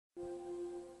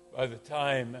By the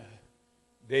time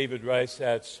David writes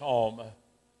that psalm,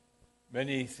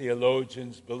 many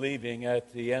theologians believing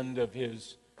at the end of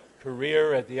his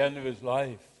career, at the end of his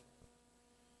life,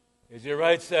 as he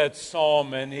writes that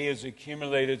psalm and he has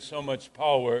accumulated so much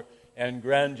power and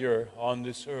grandeur on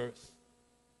this earth,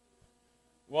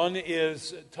 one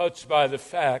is touched by the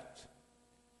fact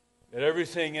that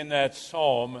everything in that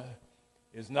psalm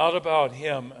is not about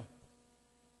him,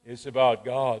 it's about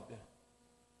God.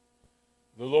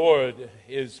 The Lord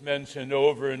is mentioned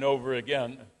over and over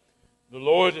again. The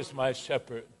Lord is my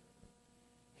shepherd.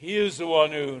 He is the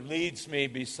one who leads me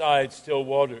beside still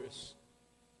waters.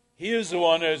 He is the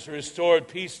one who has restored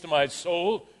peace to my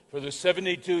soul for the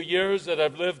 72 years that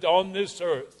I've lived on this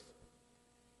earth.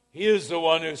 He is the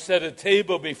one who set a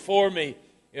table before me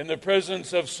in the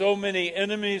presence of so many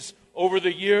enemies over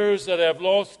the years that I've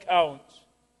lost count.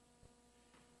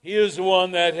 He is the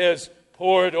one that has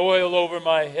poured oil over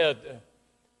my head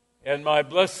and my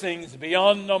blessings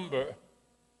beyond number.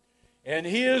 And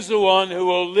He is the one who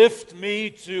will lift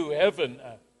me to heaven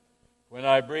when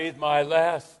I breathe my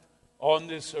last on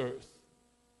this earth.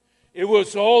 It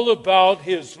was all about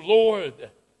His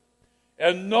Lord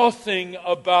and nothing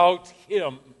about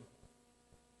Him.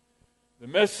 The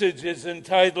message is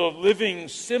entitled Living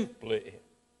Simply.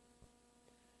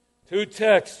 Two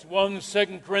texts, one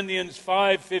 2 Corinthians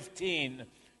 5:15.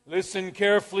 Listen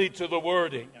carefully to the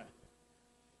wording.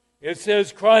 It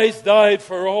says, Christ died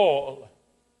for all,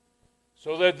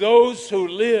 so that those who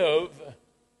live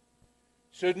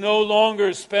should no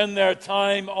longer spend their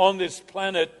time on this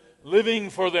planet living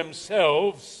for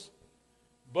themselves,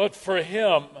 but for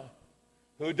Him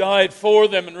who died for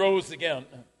them and rose again.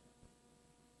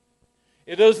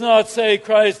 It does not say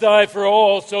Christ died for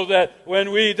all so that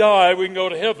when we die we can go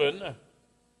to heaven.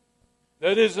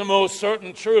 That is the most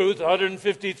certain truth.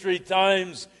 153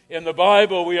 times in the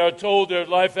Bible we are told there's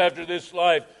life after this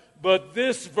life. But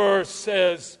this verse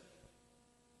says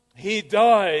He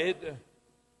died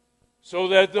so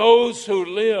that those who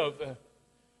live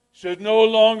should no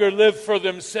longer live for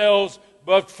themselves,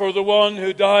 but for the one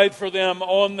who died for them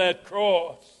on that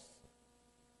cross.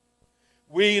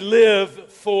 We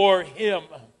live for Him.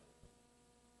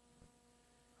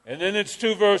 And then it's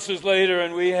two verses later,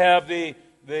 and we have the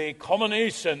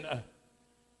culmination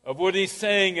of what he's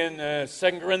saying in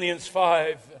 2 Corinthians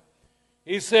 5.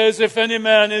 He says, if any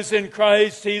man is in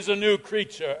Christ, he's a new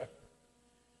creature.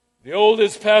 The old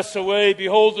has passed away,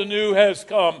 behold, the new has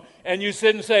come. And you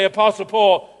sit and say, Apostle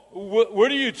Paul, what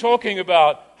are you talking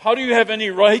about? How do you have any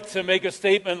right to make a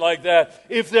statement like that?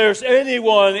 If there's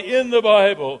anyone in the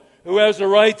Bible who has a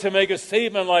right to make a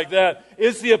statement like that,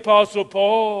 it's the Apostle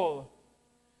Paul.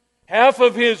 Half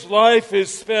of his life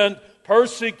is spent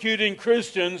persecuting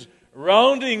Christians,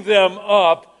 rounding them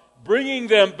up, bringing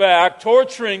them back,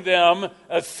 torturing them,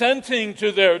 assenting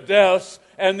to their deaths,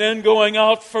 and then going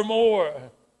out for more.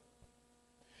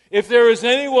 If there is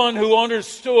anyone who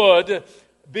understood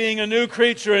being a new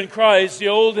creature in Christ, the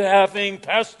old having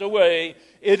passed away,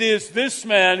 it is this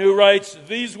man who writes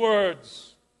these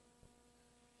words.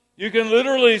 You can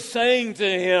literally saying to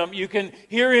him, you can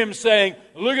hear him saying,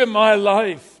 look at my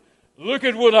life. Look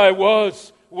at what I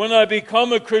was. When I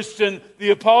become a Christian,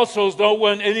 the apostles don't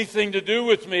want anything to do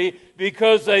with me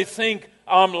because they think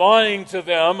I'm lying to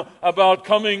them about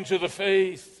coming to the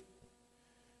faith.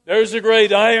 There's a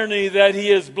great irony that he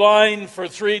is blind for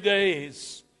 3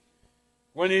 days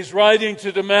when he's riding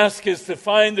to Damascus to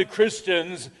find the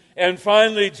Christians, and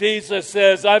finally Jesus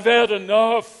says, I've had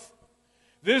enough.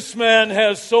 This man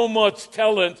has so much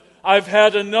talent. I've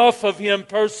had enough of him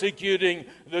persecuting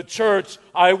the church.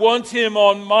 I want him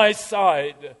on my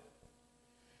side.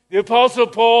 The Apostle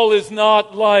Paul is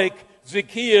not like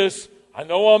Zacchaeus. I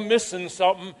know I'm missing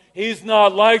something. He's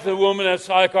not like the woman at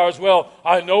Sychar's well.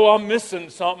 I know I'm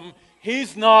missing something.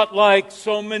 He's not like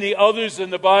so many others in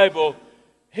the Bible.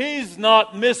 He's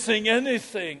not missing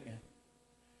anything.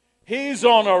 He's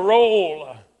on a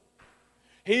roll.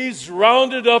 He's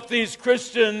rounded up these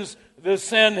Christians. The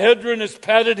Sanhedrin has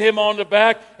patted him on the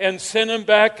back and sent him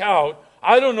back out.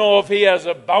 I don't know if he has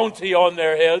a bounty on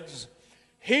their heads.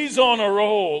 He's on a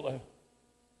roll.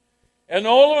 And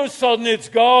all of a sudden it's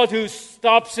God who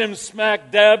stops him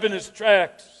smack dab in his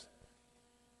tracks.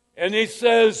 And he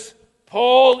says,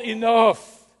 Paul,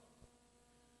 enough.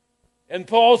 And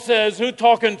Paul says, who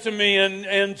talking to me?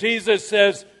 And Jesus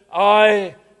says,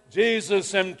 I,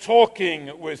 Jesus, am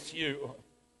talking with you.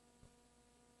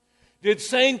 Did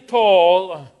St.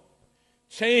 Paul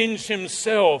change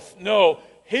himself? No,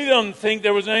 he doesn't think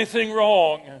there was anything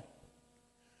wrong.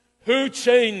 Who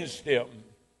changed him?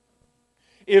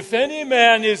 If any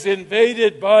man is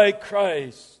invaded by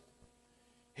Christ,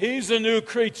 He's a new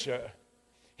creature.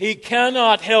 He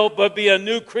cannot help but be a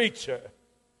new creature.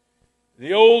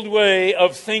 The old way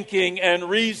of thinking and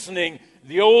reasoning,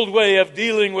 the old way of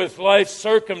dealing with life's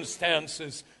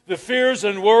circumstances, the fears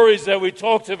and worries that we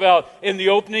talked about in the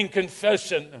opening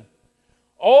confession,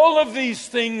 all of these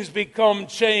things become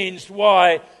changed.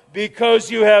 Why?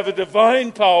 Because you have a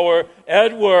divine power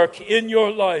at work in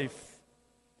your life.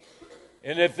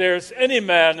 And if there's any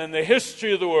man in the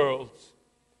history of the world,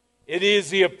 it is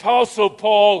the Apostle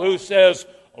Paul who says,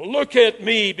 "Look at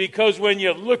me, because when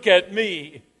you look at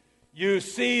me, you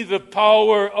see the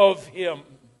power of Him."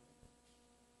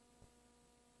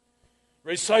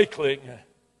 Recycling,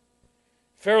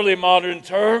 fairly modern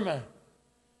term,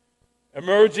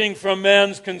 emerging from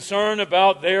man's concern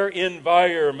about their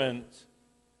environment.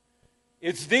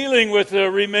 It's dealing with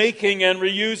the remaking and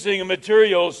reusing of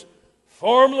materials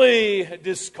formerly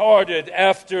discarded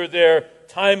after their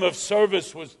time of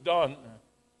service was done.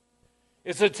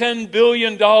 It's a $10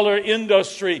 billion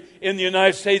industry in the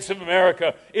United States of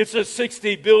America. It's a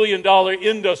 $60 billion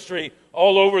industry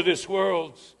all over this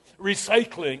world.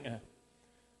 Recycling.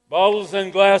 Bottles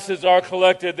and glasses are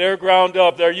collected. They're ground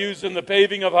up. They're used in the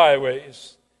paving of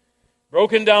highways.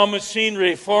 Broken down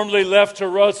machinery formerly left to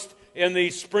rust in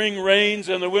the spring rains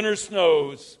and the winter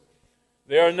snows.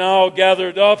 They are now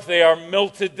gathered up. They are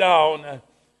melted down.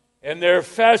 And they're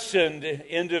fashioned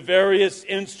into various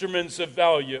instruments of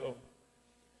value.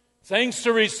 Thanks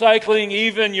to recycling,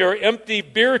 even your empty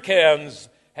beer cans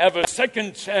have a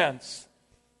second chance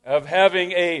of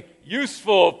having a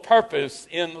useful purpose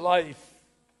in life.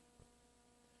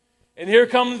 And here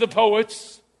come the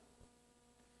poets,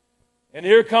 and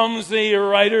here comes the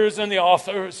writers and the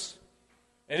authors,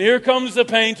 and here comes the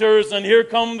painters, and here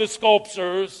come the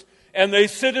sculptors, and they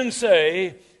sit and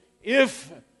say,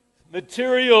 if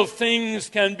material things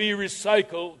can be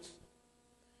recycled,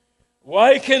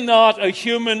 why cannot a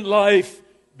human life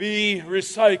be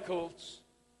recycled?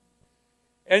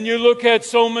 And you look at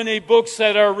so many books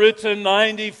that are written,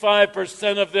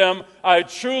 95% of them, I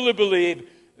truly believe,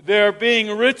 they're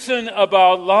being written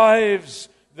about lives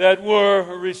that were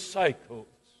recycled.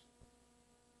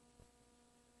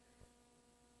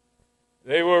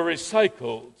 They were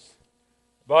recycled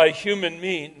by human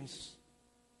means.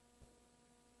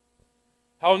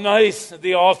 How nice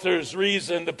the authors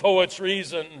reason, the poets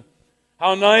reason.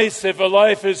 How nice if a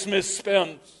life is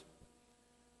misspent,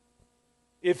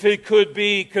 if it could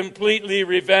be completely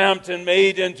revamped and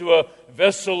made into a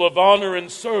vessel of honor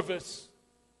and service.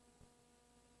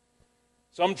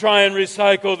 Some try and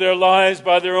recycle their lives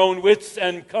by their own wits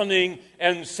and cunning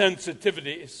and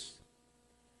sensitivities.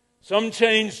 Some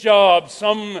change jobs,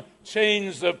 some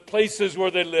change the places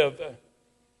where they live.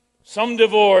 Some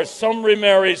divorce, some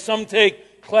remarry, some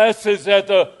take classes at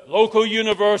the local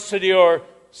university or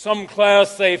some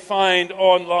class they find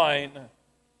online.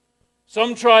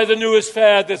 Some try the newest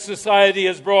fad that society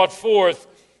has brought forth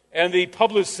and the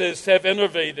publicists have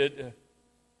innovated.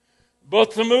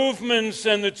 But the movements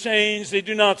and the change, they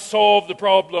do not solve the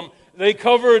problem. They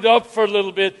cover it up for a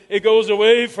little bit. It goes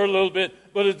away for a little bit,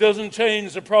 but it doesn't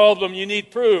change the problem. You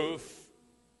need proof.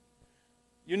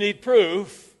 You need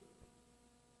proof.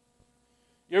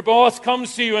 Your boss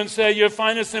comes to you and says, "You're the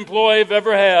finest employee I've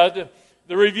ever had.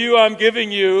 The review I'm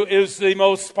giving you is the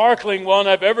most sparkling one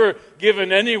I've ever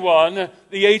given anyone.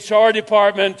 The HR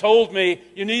department told me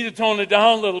you need to tone it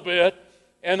down a little bit."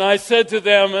 And I said to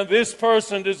them, "This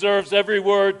person deserves every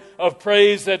word of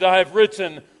praise that I've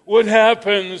written." What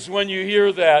happens when you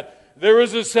hear that? There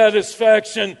is a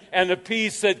satisfaction and a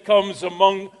peace that comes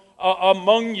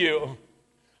among you.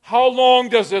 How long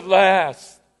does it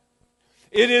last?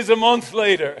 It is a month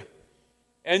later,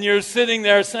 and you're sitting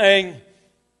there saying,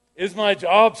 "Is my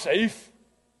job safe?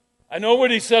 I know what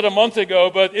he said a month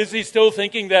ago, but is he still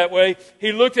thinking that way?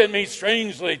 He looked at me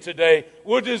strangely today.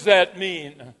 What does that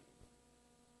mean?"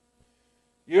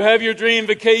 You have your dream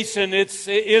vacation. It's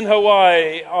in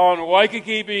Hawaii on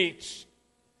Waikiki Beach.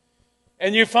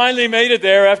 And you finally made it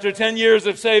there after 10 years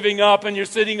of saving up, and you're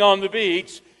sitting on the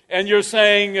beach, and you're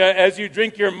saying, as you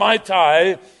drink your Mai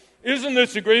Tai, "Isn't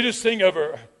this the greatest thing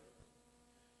ever?"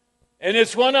 And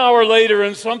it's 1 hour later,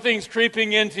 and something's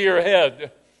creeping into your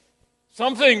head.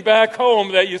 Something back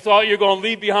home that you thought you're going to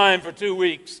leave behind for 2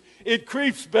 weeks. It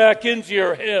creeps back into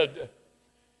your head.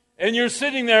 And you're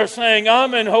sitting there saying,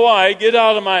 "I'm in Hawaii, get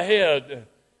out of my head."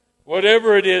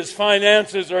 Whatever it is,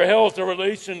 finances or health or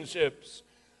relationships.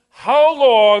 How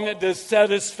long does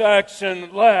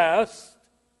satisfaction last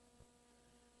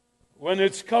when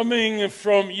it's coming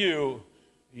from you?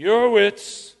 Your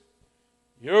wits,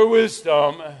 your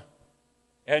wisdom,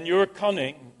 and your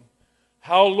cunning.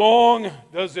 How long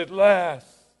does it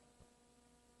last?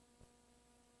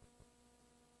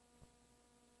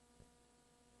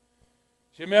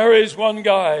 She marries one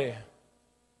guy.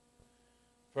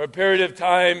 For a period of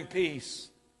time, peace.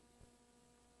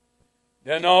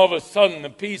 Then all of a sudden, the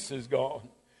peace is gone.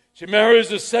 She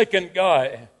marries a second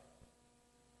guy.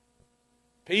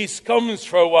 Peace comes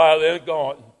for a while, then it's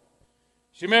gone.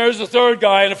 She marries a third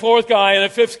guy, and a fourth guy, and a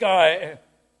fifth guy.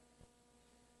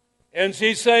 And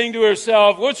she's saying to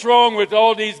herself, what's wrong with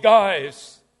all these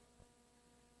guys?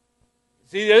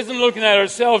 She isn't looking at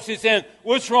herself. She's saying,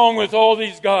 what's wrong with all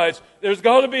these guys? There's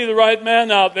got to be the right man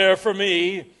out there for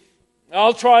me.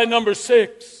 I'll try number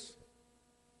 6.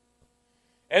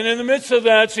 And in the midst of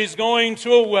that, she's going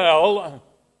to a well.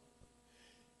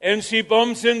 And she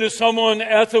bumps into someone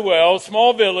at the well,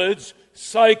 small village,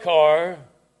 Sychar,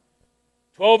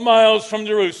 12 miles from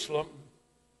Jerusalem.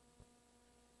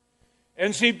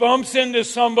 And she bumps into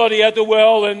somebody at the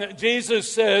well, and Jesus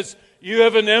says, you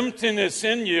have an emptiness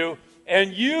in you,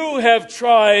 and you have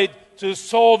tried to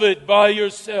solve it by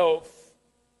yourself.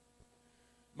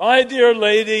 My dear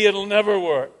lady, it'll never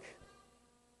work.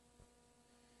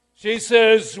 She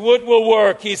says, what will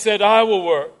work? He said, I will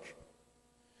work.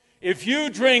 If you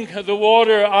drink the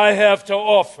water I have to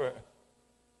offer,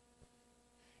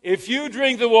 if you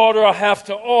drink the water I have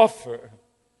to offer,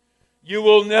 you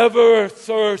will never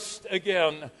thirst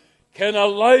again. Can a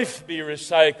life be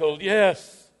recycled?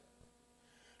 Yes.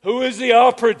 Who is the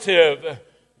operative?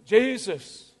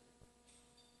 Jesus.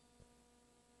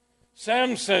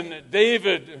 Samson,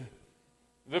 David,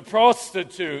 the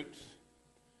prostitute,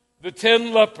 the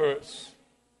 10 lepers,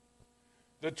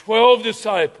 the 12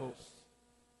 disciples.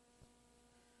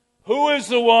 Who is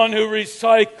the one who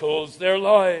recycles their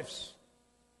lives?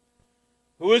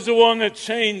 Who is the one that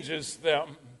changes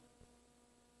them?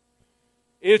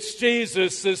 It's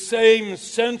Jesus, the same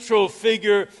central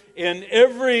figure in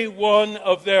every one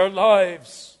of their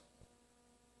lives.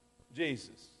 Jesus.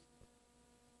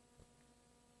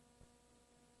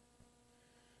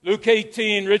 Luke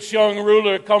 18, rich young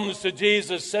ruler comes to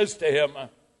Jesus, says to him,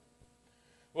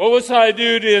 what must I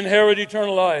do to inherit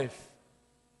eternal life?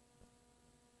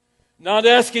 Not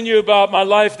asking you about my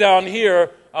life down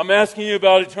here, I'm asking you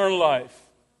about eternal life.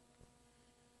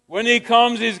 When he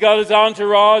comes, he's got his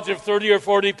entourage of 30 or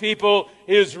 40 people.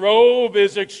 His robe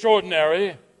is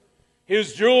extraordinary.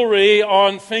 His jewelry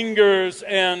on fingers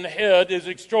and head is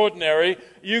extraordinary.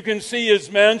 You can see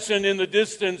his mansion in the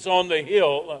distance on the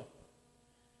hill.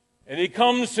 And he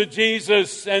comes to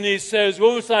Jesus and he says,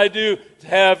 what must I do to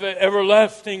have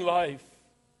everlasting life?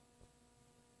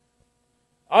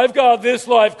 I've got this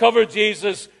life covered,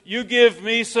 Jesus. You give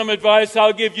me some advice,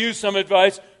 I'll give you some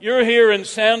advice. You're here in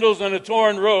sandals and a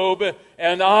torn robe,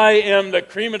 and I am the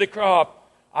cream of the crop.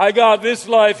 I got this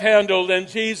life handled. And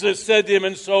Jesus said to him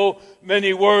in so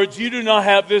many words, you do not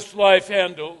have this life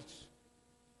handled.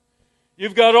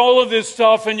 You've got all of this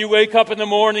stuff, and you wake up in the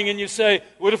morning and you say,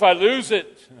 what if I lose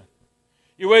it?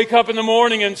 You wake up in the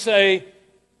morning and say,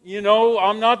 you know,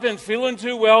 I've not been feeling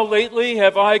too well lately.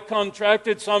 Have I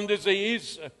contracted some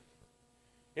disease?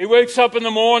 He wakes up in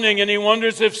the morning and he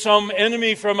wonders if some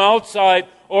enemy from outside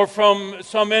or from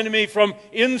some enemy from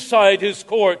inside his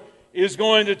court is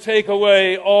going to take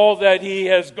away all that he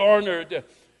has garnered.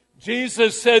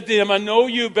 Jesus said to him, I know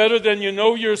you better than you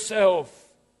know yourself.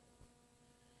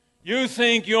 You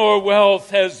think your wealth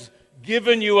has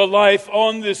given you a life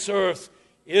on this earth.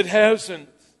 It hasn't.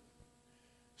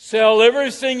 Sell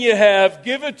everything you have,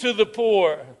 give it to the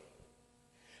poor.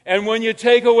 And when you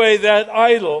take away that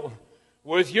idol,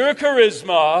 with your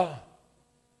charisma,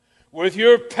 with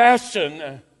your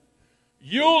passion,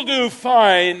 you'll do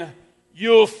fine.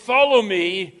 You'll follow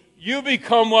me. You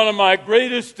become one of my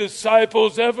greatest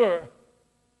disciples ever.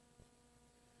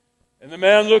 And the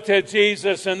man looked at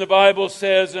Jesus, and the Bible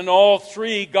says in all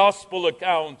 3 gospel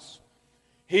accounts,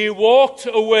 he walked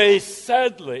away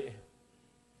sadly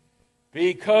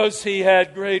because he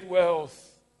had great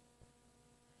wealth.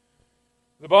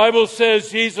 The Bible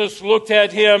says Jesus looked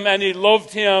at him and he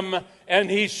loved him and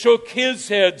he shook his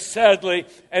head sadly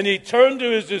and he turned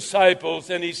to his disciples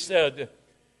and he said,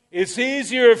 it's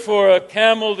easier for a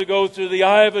camel to go through the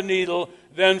eye of a needle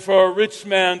than for a rich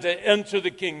man to enter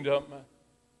the kingdom.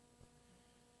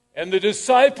 And the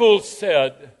disciples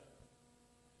said,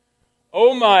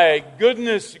 oh my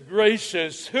goodness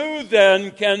gracious, who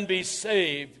then can be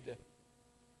saved?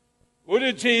 What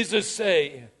did Jesus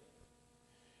say?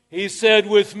 He said,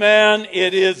 with man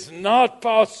it is not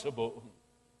possible,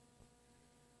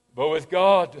 but with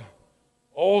God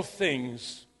all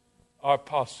things are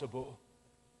possible.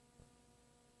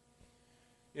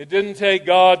 It didn't take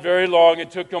God very long.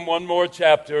 It took him one more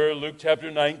chapter, Luke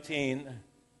chapter 19.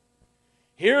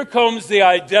 Here comes the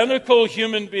identical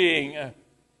human being.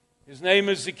 His name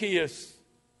is Zacchaeus.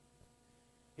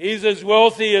 He's as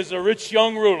wealthy as a rich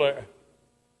young ruler.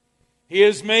 He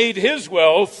has made his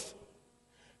wealth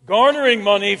garnering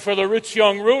money for the rich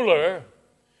young ruler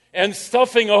and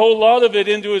stuffing a whole lot of it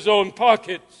into his own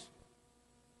pockets.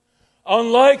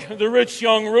 Unlike the rich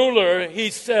young ruler, he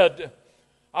said,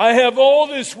 I have all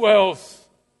this wealth,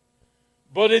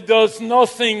 but it does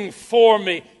nothing for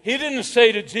me. He didn't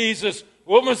say to Jesus,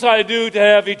 what must I do to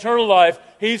have eternal life?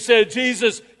 He said,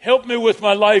 Jesus, help me with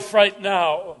my life right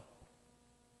now.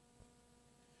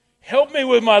 Help me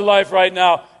with my life right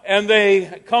now. And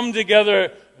they come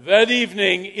together that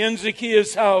evening in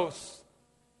Zacchaeus' house.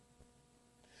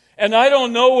 And I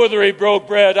don't know whether he broke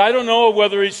bread. I don't know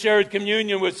whether he shared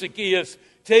communion with Zacchaeus.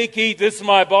 Take, eat, this is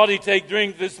my body. Take,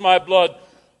 drink, this is my blood.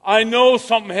 I know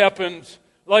something happened,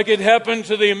 like it happened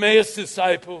to the Emmaus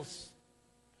disciples.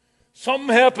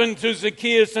 Something happened to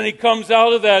Zacchaeus, and he comes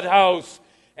out of that house.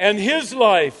 And his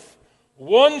life,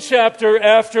 one chapter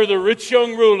after the rich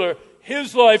young ruler,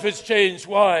 his life has changed.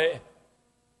 Why?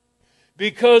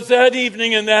 Because that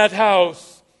evening in that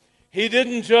house, he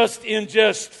didn't just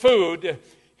ingest food,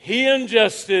 he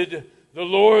ingested the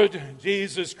Lord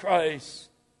Jesus Christ.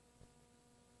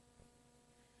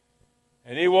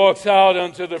 And he walks out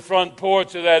onto the front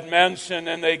porch of that mansion,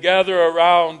 and they gather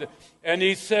around, and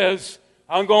he says,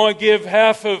 I'm going to give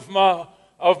half of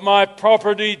my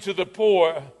property to the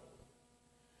poor.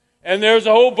 And there's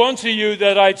a whole bunch of you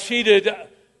that I cheated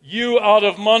you out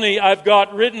of money. I've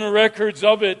got written records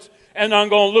of it, and I'm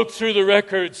going to look through the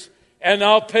records, and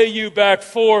I'll pay you back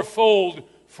fourfold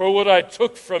for what I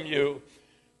took from you.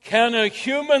 Can a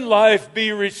human life be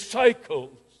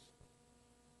recycled?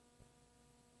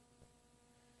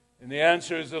 And the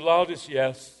answer is the loudest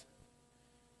yes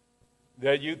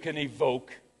that you can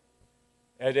evoke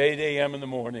at 8 a.m. in the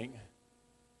morning.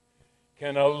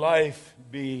 Can a life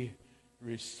be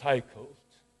recycled?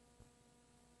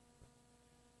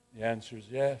 The answer is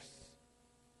yes.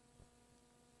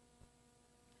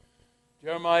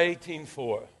 Jeremiah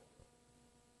 18:4.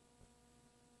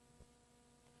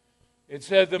 It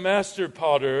said the master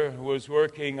potter was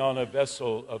working on a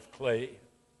vessel of clay.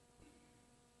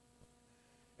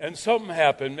 And something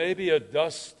happened. Maybe a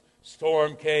dust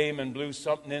storm came and blew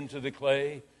something into the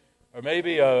clay. Or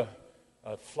maybe a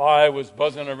fly was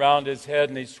buzzing around his head,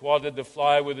 and he swatted the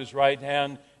fly with his right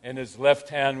hand, and his left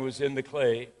hand was in the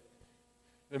clay.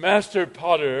 The master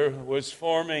potter was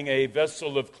forming a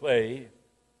vessel of clay,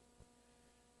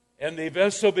 and the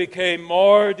vessel became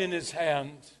marred in his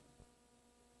hand.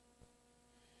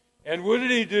 And what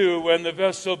did he do when the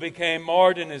vessel became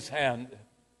marred in his hand?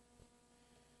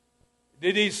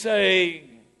 Did he say,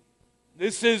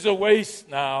 this is a waste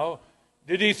now?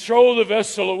 Did he throw the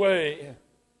vessel away?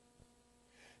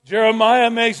 Jeremiah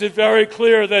makes it very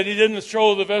clear that he didn't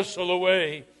throw the vessel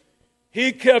away.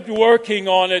 He kept working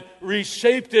on it,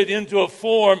 reshaped it into a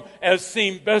form as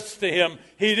seemed best to him.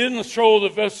 He didn't throw the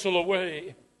vessel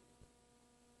away.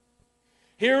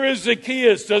 Here is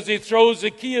Zacchaeus. Does he throw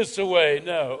Zacchaeus away?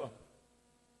 No.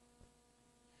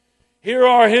 Here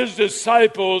are his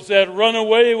disciples that run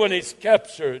away when he's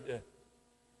captured.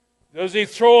 Does he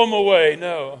throw them away?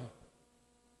 No.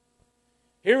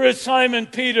 Here is Simon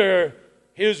Peter,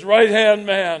 his right-hand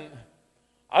man.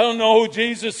 I don't know who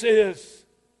Jesus is.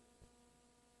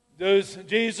 Does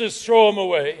Jesus throw him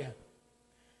away?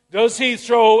 Does he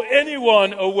throw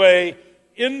anyone away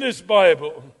in this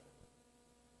Bible?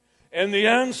 And the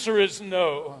answer is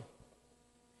no.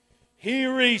 He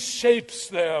reshapes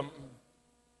them.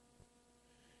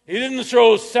 He didn't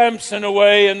throw Samson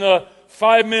away in the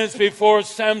 5 minutes before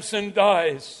Samson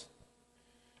dies.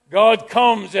 God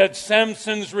comes at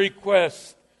Samson's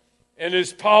request, and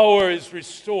his power is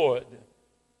restored.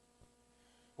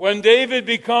 When David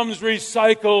becomes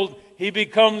recycled, he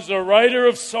becomes a writer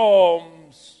of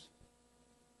psalms.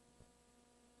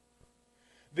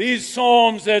 These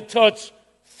psalms that touch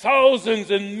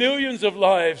thousands and millions of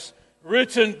lives,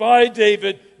 written by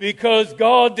David, because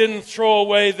God didn't throw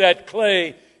away that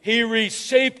clay. He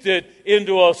reshaped it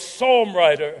into a psalm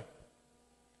writer.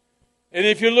 And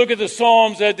if you look at the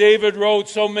psalms that David wrote,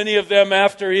 so many of them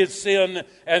after his sin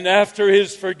and after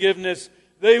his forgiveness,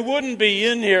 they wouldn't be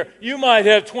in here. You might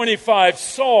have 25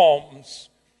 psalms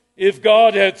if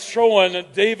God had thrown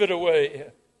David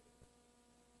away.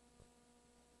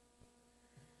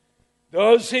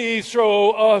 Does he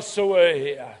throw us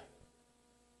away?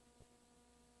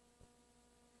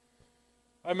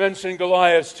 I mentioned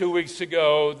Goliath 2 weeks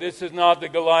ago. This is not the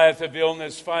Goliath of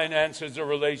illness, finances, or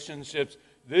relationships.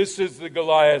 This is the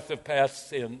Goliath of past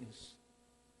sins.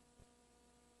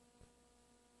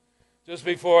 Just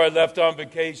before I left on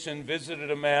vacation,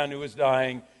 visited a man who was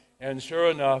dying, and sure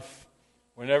enough,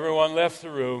 when everyone left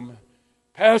the room,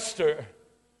 Pastor,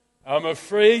 I'm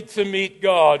afraid to meet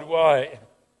God. Why?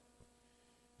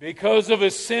 Because of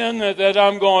a sin that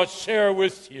I'm going to share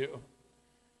with you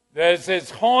that has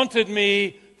haunted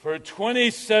me for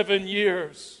 27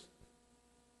 years.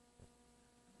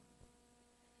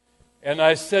 And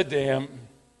I said to him,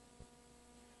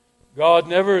 God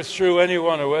never threw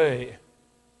anyone away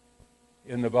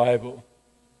in the Bible.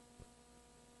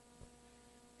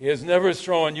 He has never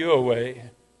thrown you away.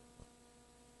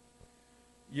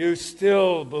 You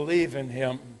still believe in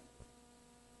Him.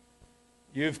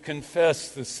 You've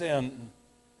confessed the sin.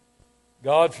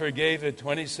 God forgave it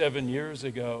 27 years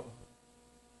ago.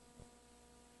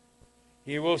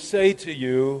 He will say to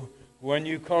you when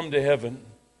you come to heaven,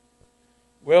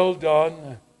 well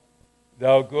done,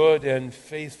 thou good and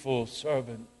faithful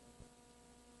servant.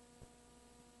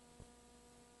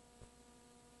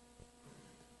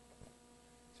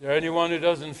 Is there anyone who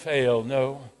doesn't fail?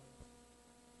 No.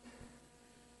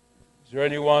 Is there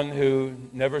anyone who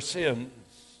never sins?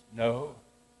 No.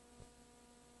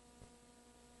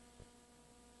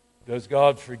 Does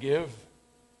God forgive?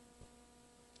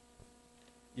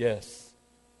 Yes.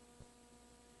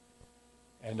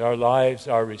 And our lives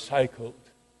are recycled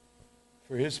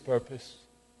for His purpose.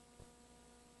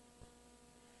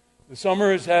 The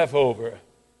summer is half over.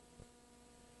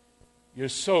 You're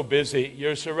so busy.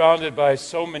 You're surrounded by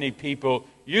so many people.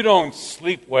 You don't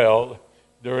sleep well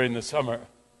during the summer.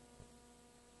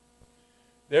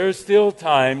 There is still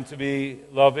time to be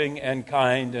loving and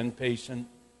kind and patient.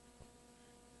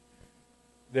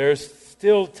 There's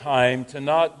still time to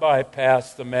not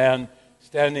bypass the man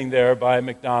standing there by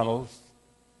McDonald's,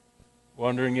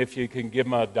 wondering if you can give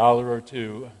him $1 or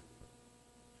 $2.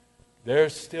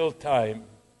 There's still time.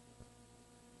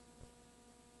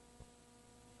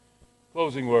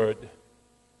 Closing word.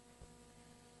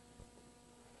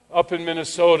 Up in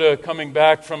Minnesota, coming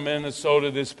back from Minnesota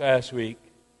this past week,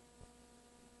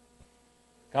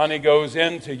 Connie goes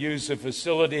in to use the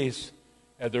facilities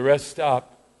at the rest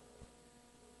stop,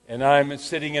 and I'm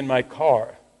sitting in my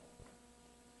car.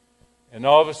 And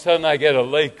all of a sudden I get a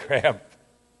leg cramp.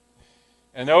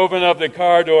 And I open up the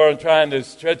car door and trying to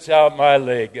stretch out my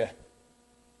leg.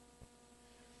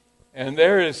 And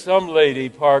there is some lady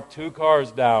parked 2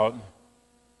 cars down.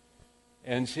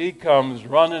 And she comes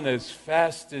running as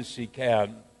fast as she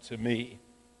can to me.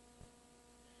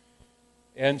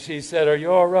 And she said, "Are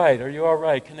you all right? Are you all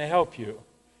right? Can I help you?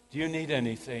 Do you need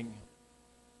anything?"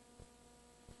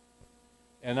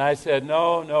 And I said,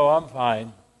 No, I'm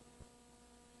fine.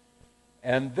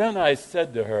 And then I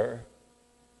said to her,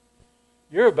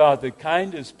 "You're about the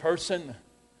kindest person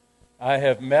I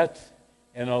have met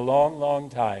in a long, long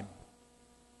time.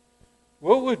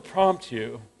 What would prompt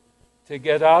you to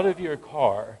get out of your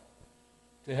car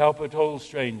to help a total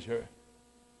stranger?"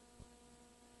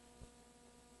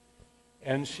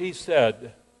 And she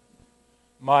said,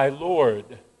 "My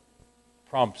Lord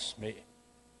prompts me."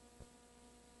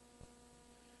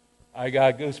 I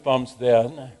got goosebumps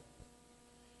then,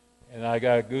 and I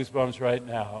got goosebumps right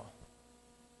now.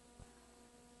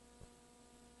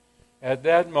 At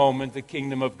that moment, the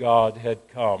kingdom of God had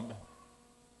come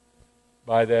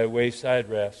by that wayside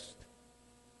rest.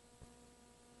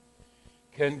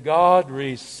 Can God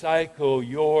recycle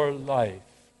your life?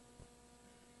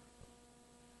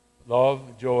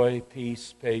 Love, joy,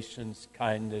 peace, patience,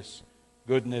 kindness,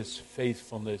 goodness,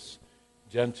 faithfulness,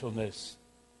 gentleness,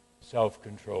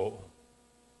 self-control.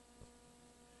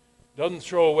 Doesn't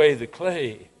throw away the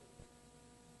clay.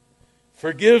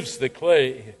 Forgives the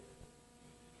clay.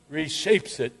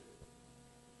 Reshapes it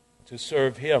to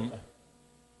serve Him,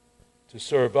 to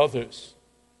serve others,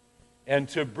 and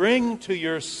to bring to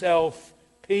yourself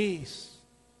peace.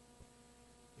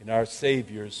 In our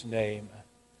Savior's name,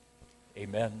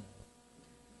 amen.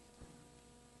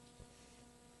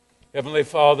 Heavenly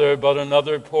Father, but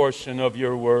another portion of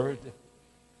your word,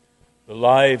 the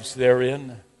lives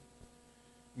therein.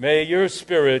 May your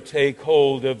Spirit take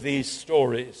hold of these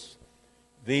stories,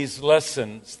 these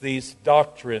lessons, these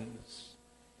doctrines.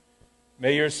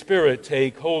 May your Spirit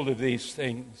take hold of these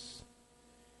things,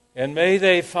 and may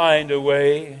they find a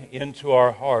way into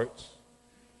our hearts.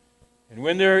 And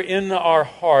when they're in our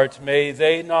heart, may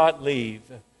they not leave.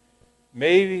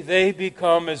 May they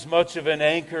become as much of an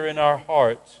anchor in our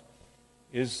hearts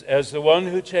as the one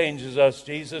who changes us,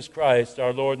 Jesus Christ,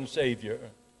 our Lord and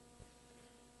Savior.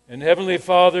 And Heavenly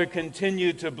Father,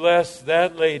 continue to bless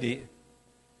that lady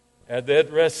at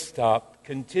that rest stop.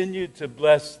 Continue to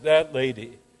bless that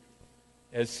lady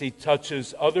as she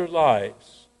touches other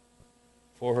lives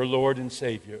for her Lord and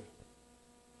Savior.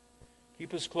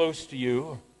 Keep us close to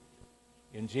you.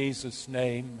 In Jesus'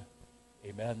 name,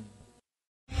 amen.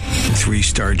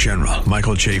 Three-star General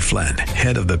Michael J. Flynn,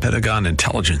 head of the Pentagon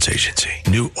Intelligence Agency,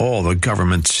 knew all the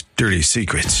government's dirty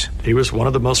secrets. He was one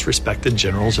of the most respected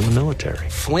generals in the military.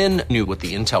 Flynn knew what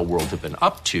the intel world had been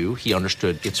up to. He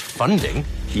understood its funding.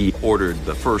 He ordered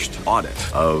the first audit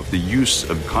of the use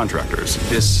of contractors.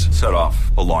 This set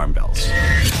off alarm bells.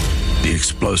 The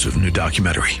explosive new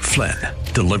documentary, Flynn,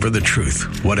 Deliver the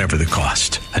Truth, Whatever the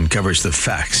Cost, uncovers the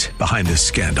facts behind this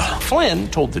scandal. Flynn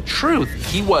told the truth.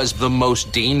 He was the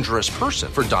most dangerous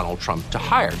person for Donald Trump to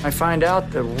hire. I find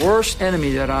out the worst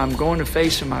enemy that I'm going to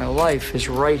face in my life is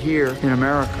right here in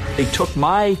America. They took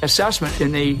my assessment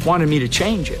and they wanted me to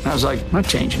change it. And I was like, I'm not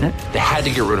changing it. They had to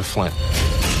get rid of Flynn.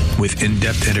 With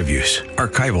in-depth interviews,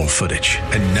 archival footage,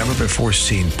 and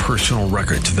never-before-seen personal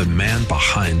records of the man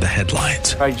behind the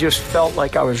headlines. I just felt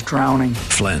like I was drowning.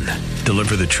 Flynn,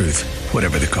 Deliver the Truth,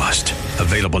 Whatever the Cost.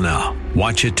 Available now.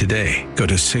 Watch it today. Go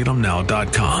to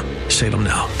salemnow.com.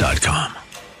 salemnow.com.